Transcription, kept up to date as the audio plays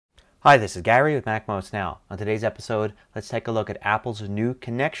Hi, this is Gary with MacMost Now. On today's episode, let's take a look at Apple's new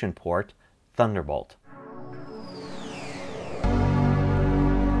connection port, Thunderbolt.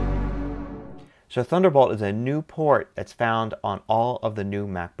 So Thunderbolt is a new port that's found on all of the new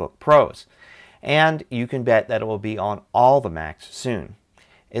MacBook Pros. And you can bet that it will be on all the Macs soon.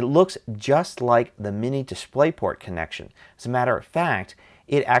 It looks just like the mini DisplayPort connection. As a matter of fact,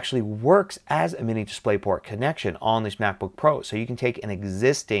 it actually works as a mini DisplayPort connection on this MacBook Pro. So you can take an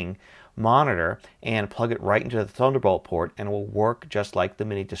existing monitor and plug it right into the Thunderbolt port and it will work just like the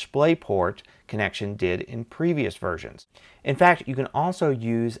mini DisplayPort connection did in previous versions. In fact, you can also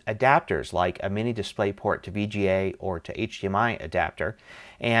use adapters like a mini DisplayPort to VGA or to HDMI adapter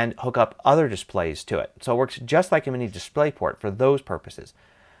and hook up other displays to it. So it works just like a mini DisplayPort for those purposes.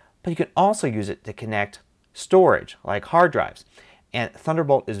 But you can also use it to connect storage like hard drives. And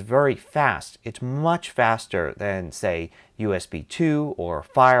Thunderbolt is very fast. It's much faster than, say, USB 2 or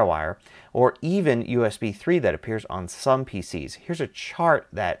FireWire, or even USB 3 that appears on some PCs. Here's a chart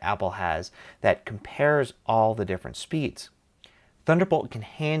that Apple has that compares all the different speeds. Thunderbolt can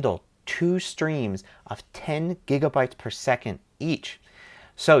handle 2 streams of 10 gigabytes per second each.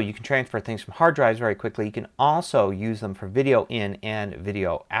 So you can transfer things from hard drives very quickly. You can also use them for video in and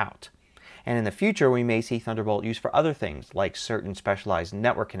video out. And in the future, we may see Thunderbolt used for other things, like certain specialized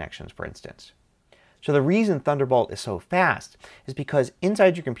network connections, for instance. So the reason Thunderbolt is so fast is because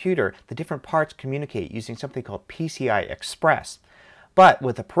inside your computer, the different parts communicate using something called PCI Express. But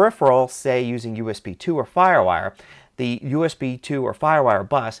with a peripheral, say using USB 2 or FireWire, the USB 2 or FireWire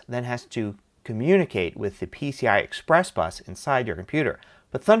bus then has to communicate with the PCI Express bus inside your computer.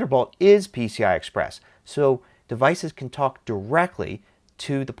 But Thunderbolt is PCI Express, so devices can talk directly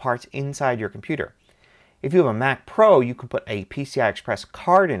to the parts inside your computer. If you have a Mac Pro, you can put a PCI Express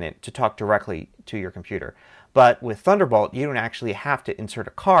card in it to talk directly to your computer. But with Thunderbolt, you don't actually have to insert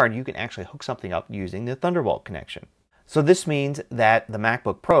a card. You can actually hook something up using the Thunderbolt connection. So this means that the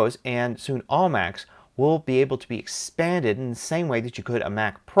MacBook Pros, and soon all Macs, will be able to be expanded in the same way that you could a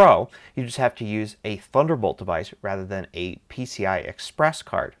Mac Pro. You just have to use a Thunderbolt device rather than a PCI Express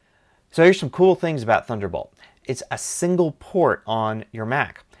card. So here's some cool things about Thunderbolt. It's a single port on your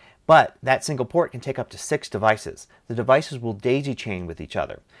Mac, but that single port can take up to 6 devices. The devices will daisy chain with each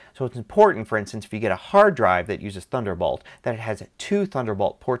other. So it's important, for instance, if you get a hard drive that uses Thunderbolt, that it has 2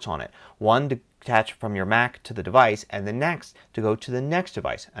 Thunderbolt ports on it. One to attach from your Mac to the device, and the next to go to the next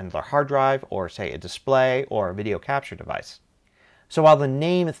device, another hard drive, or say a display or a video capture device. So while the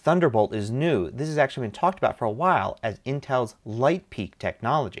name Thunderbolt is new, this has actually been talked about for a while as Intel's LightPeak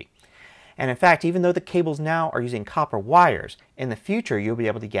technology. And in fact, even though the cables now are using copper wires, in the future you'll be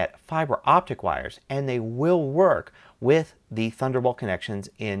able to get fiber optic wires, and they will work with the Thunderbolt connections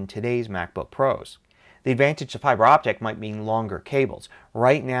in today's MacBook Pros. The advantage to fiber optic might mean longer cables.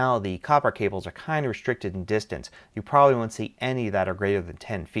 Right now the copper cables are kind of restricted in distance. You probably won't see any that are greater than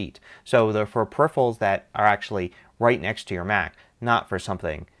 10 feet. So they're for peripherals that are actually right next to your Mac, not for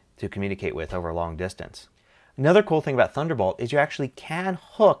something to communicate with over a long distance. Another cool thing about Thunderbolt is you actually can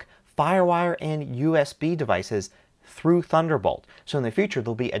hook FireWire and USB devices through Thunderbolt. So in the future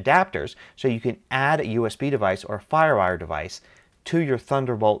there'll be adapters so you can add a USB device or a FireWire device to your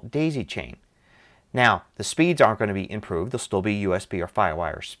Thunderbolt daisy chain. Now the speeds aren't going to be improved, they'll still be USB or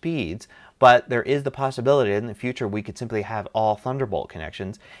FireWire speeds, but there is the possibility in the future we could simply have all Thunderbolt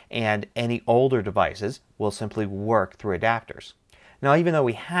connections and any older devices will simply work through adapters. Now even though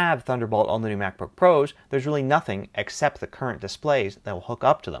we have Thunderbolt on the new MacBook Pros, there's really nothing except the current displays that will hook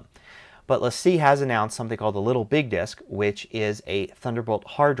up to them. But LaCie has announced something called the Little Big Disk, which is a Thunderbolt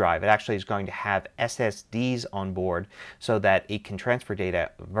hard drive. It actually is going to have SSDs on board so that it can transfer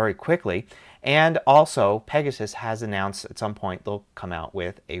data very quickly. And also Pegasus has announced at some point they'll come out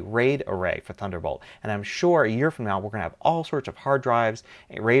with a RAID array for Thunderbolt. And I'm sure a year from now we're going to have all sorts of hard drives,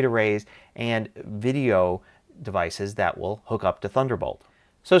 RAID arrays, and video devices that will hook up to Thunderbolt.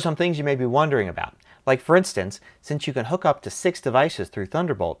 So some things you may be wondering about. Like for instance, since you can hook up to 6 devices through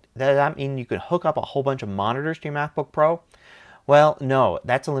Thunderbolt, does that mean you can hook up a whole bunch of monitors to your MacBook Pro? Well, no,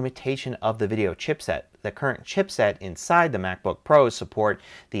 that's a limitation of the video chipset. The current chipset inside the MacBook Pros support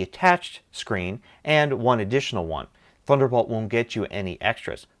the attached screen and one additional one. Thunderbolt won't get you any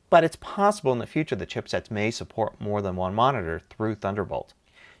extras, but it's possible in the future the chipsets may support more than one monitor through Thunderbolt.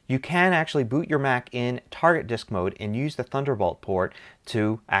 You can actually boot your Mac in target disk mode and use the Thunderbolt port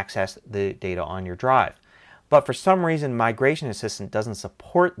to access the data on your drive. But for some reason Migration Assistant doesn't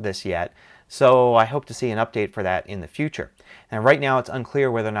support this yet, so I hope to see an update for that in the future. And right now it's unclear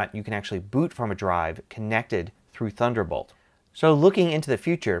whether or not you can actually boot from a drive connected through Thunderbolt. So looking into the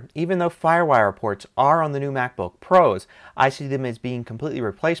future, even though FireWire ports are on the new MacBook Pros, I see them as being completely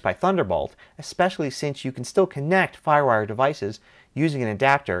replaced by Thunderbolt, especially since you can still connect FireWire devices using an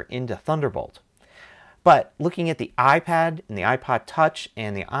adapter into Thunderbolt. But looking at the iPad and the iPod Touch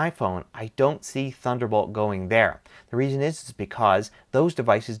and the iPhone, I don't see Thunderbolt going there. The reason is because those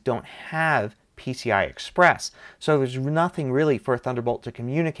devices don't have PCI Express, so there's nothing really for Thunderbolt to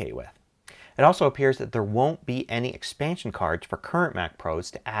communicate with. It also appears that there won't be any expansion cards for current Mac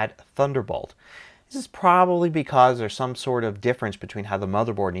Pros to add Thunderbolt. This is probably because there's some sort of difference between how the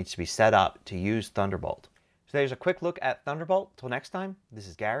motherboard needs to be set up to use Thunderbolt. So there's a quick look at Thunderbolt. Till next time, this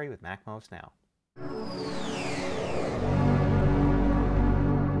is Gary with MacMost Now.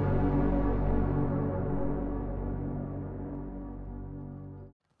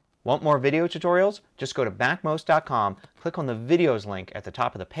 Want more video tutorials? Just go to MacMost.com, click on the videos link at the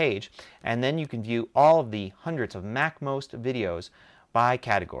top of the page, and then you can view all of the hundreds of MacMost videos by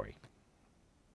category.